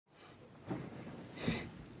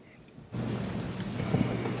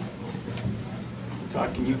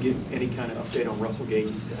Todd, can you give any kind of update on Russell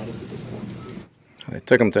Gage's status at this point? They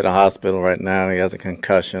took him to the hospital right now. He has a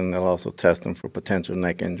concussion. They'll also test him for potential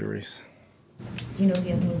neck injuries. Do you know if he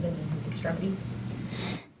has movement in his extremities?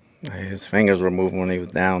 His fingers were moving when he was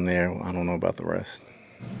down there. I don't know about the rest.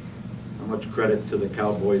 How much credit to the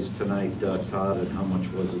Cowboys tonight, Todd, and how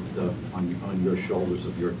much was it on your shoulders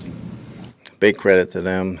of your team? Big credit to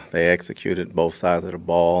them. They executed both sides of the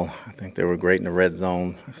ball. I think they were great in the red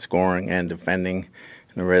zone, scoring and defending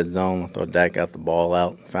in the red zone. I thought Dak got the ball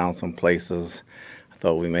out, found some places. I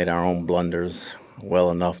thought we made our own blunders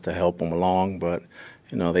well enough to help them along, but,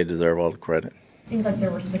 you know, they deserve all the credit. It seemed like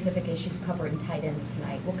there were specific issues covering tight ends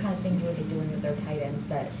tonight. What kind of things were they doing with their tight ends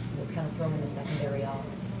that were kind of throwing the secondary off?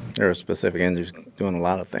 There were specific injuries doing a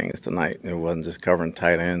lot of things tonight. It wasn't just covering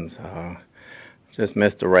tight ends. Just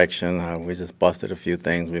misdirection. We just busted a few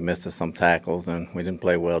things. We missed some tackles, and we didn't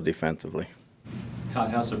play well defensively.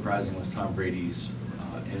 Todd, how surprising was Tom Brady's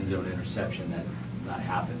end zone interception that not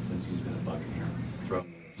happened since he's been a Buccaneer, throwing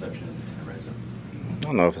an interception in the red zone? I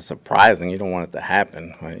don't know if it's surprising. You don't want it to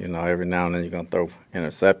happen. You know, every now and then you're going to throw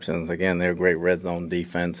interceptions. Again, they're a great red zone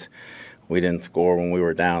defense. We didn't score when we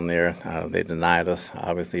were down there. They denied us.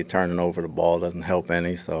 Obviously, turning over the ball doesn't help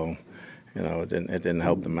any, so, you know, it didn't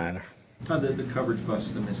help the matter. Todd, the coverage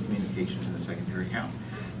busts, the miscommunications in the secondary,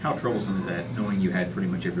 how troublesome is that, knowing you had pretty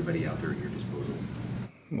much everybody out there at your disposal?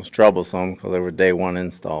 It was troublesome because they were day one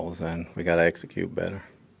installs, and we got to execute better.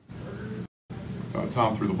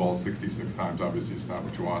 Tom threw the ball 66 times. Obviously, it's not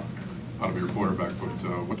what you want out of your quarterback, but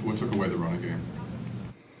what took away the running game?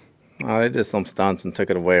 They did some stunts and took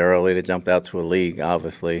it away early. They jumped out to a lead,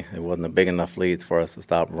 obviously. It wasn't a big enough lead for us to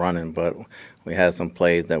stop running, but we had some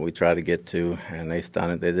plays that we tried to get to, and they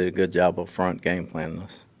stunted. They did a good job up front game planning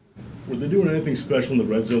us. Were they doing anything special in the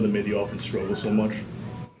red zone that made the offense struggle so much?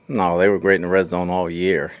 No, they were great in the red zone all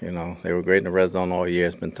year. You know, they were great in the red zone all year.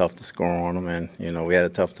 It's been tough to score on them, and, you know, we had a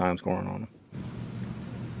tough time scoring on them.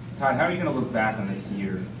 Todd, how are you going to look back on this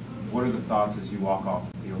year? What are the thoughts as you walk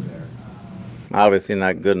off the field there? Obviously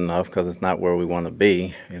not good enough because it's not where we want to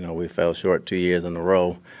be. You know, we fell short 2 years in a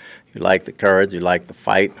row. You like the courage, you like the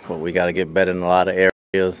fight, but we got to get better in a lot of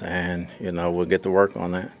areas, and, you know, we'll get to work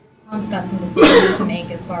on that. Tom's got some decisions to make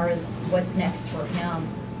as far as what's next for him.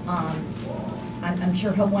 I'm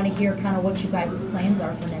sure he'll want to hear kind of what you guys' plans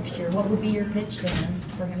are for next year. What would be your pitch to him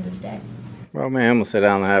for him to stay? Well, man, we'll sit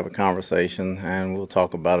down and have a conversation, and we'll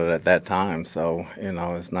talk about it at that time. So, you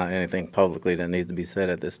know, it's not anything publicly that needs to be said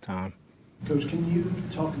at this time. Coach, can you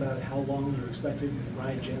talk about how long you're expecting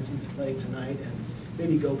Ryan Jensen to play tonight, and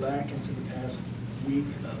maybe go back into the past week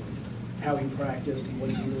of how he practiced and what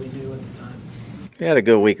he really knew at the time? He had a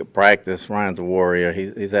good week of practice. Ryan's a warrior.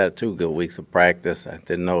 He's had 2 good weeks of practice. I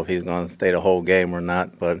didn't know if he's going to stay the whole game or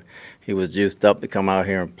not, but he was juiced up to come out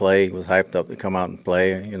here and play. He was hyped up to come out and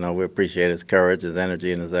play. You know, we appreciate his courage, his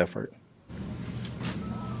energy, and his effort.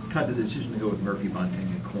 Todd, the decision to go with Murphy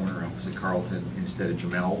Bunting at corner opposite Carlton instead of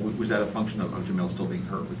Jamel, was that a function of Jamel still being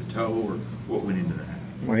hurt with the toe, or what went into that?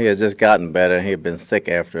 Well, he had just gotten better. He had been sick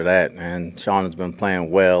after that, and Sean has been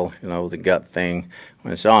playing well. You know, it was a gut thing.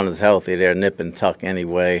 When Sean is healthy, they're nip and tuck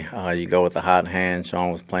anyway. You go with the hot hand.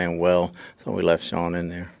 Sean was playing well, so we left Sean in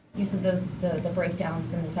there. You said the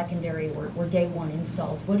breakdowns in the secondary were day one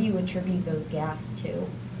installs. What do you attribute those gaffes to?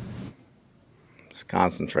 Just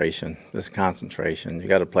concentration. Just concentration. You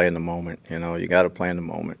got to play in the moment. You know, you got to play in the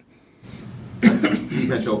moment.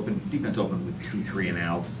 Defense open with 2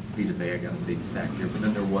 3-and-outs. Vita Vea got a big sack here, but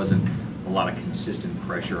then there wasn't a lot of consistent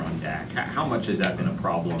pressure on Dak. How much has that been a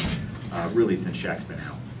problem, really, since Shaq's been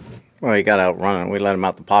out? Well, he got outrun. We let him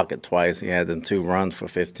out the pocket twice. He had them 2 runs for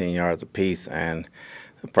 15 yards apiece, and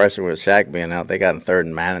the pressure with Shaq being out, they got in 3rd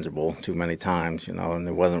and manageable too many times, you know, and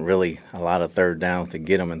there wasn't really a lot of 3rd downs to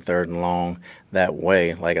get him in 3rd and long that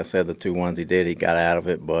way. Like I said, the 2 ones he did, he got out of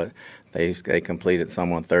it, but they completed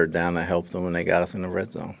some on 3rd down that helped them, and they got us in the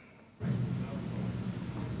red zone.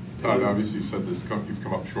 Todd, obviously you said you've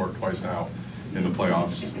come up short twice now in the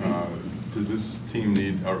playoffs. Does this team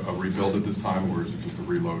need a rebuild at this time, or is it just a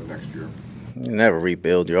reload next year? You never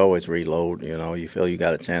rebuild. You always reload. You know, you feel you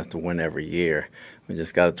got a chance to win every year. We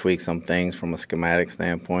just got to tweak some things from a schematic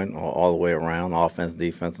standpoint all the way around, offense,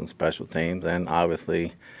 defense, and special teams. And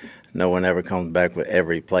obviously, no one ever comes back with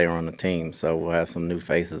every player on the team. So we'll have some new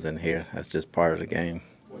faces in here. That's just part of the game.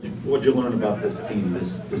 What did you learn about this team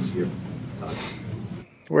this year?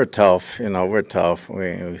 We're tough, you know, we're tough.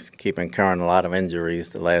 We keep incurring a lot of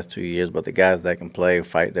injuries the last 2 years, but the guys that can play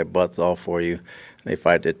fight their butts off for you. They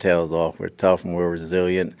fight their tails off. We're tough and we're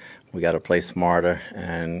resilient. We got to play smarter,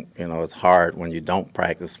 and you know it's hard when you don't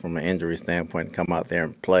practice from an injury standpoint. Come out there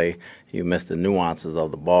and play, you miss the nuances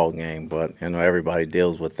of the ball game. But you know everybody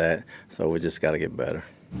deals with that, so we just got to get better.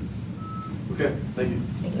 Okay, thank you.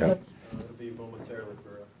 Thank you. Yep.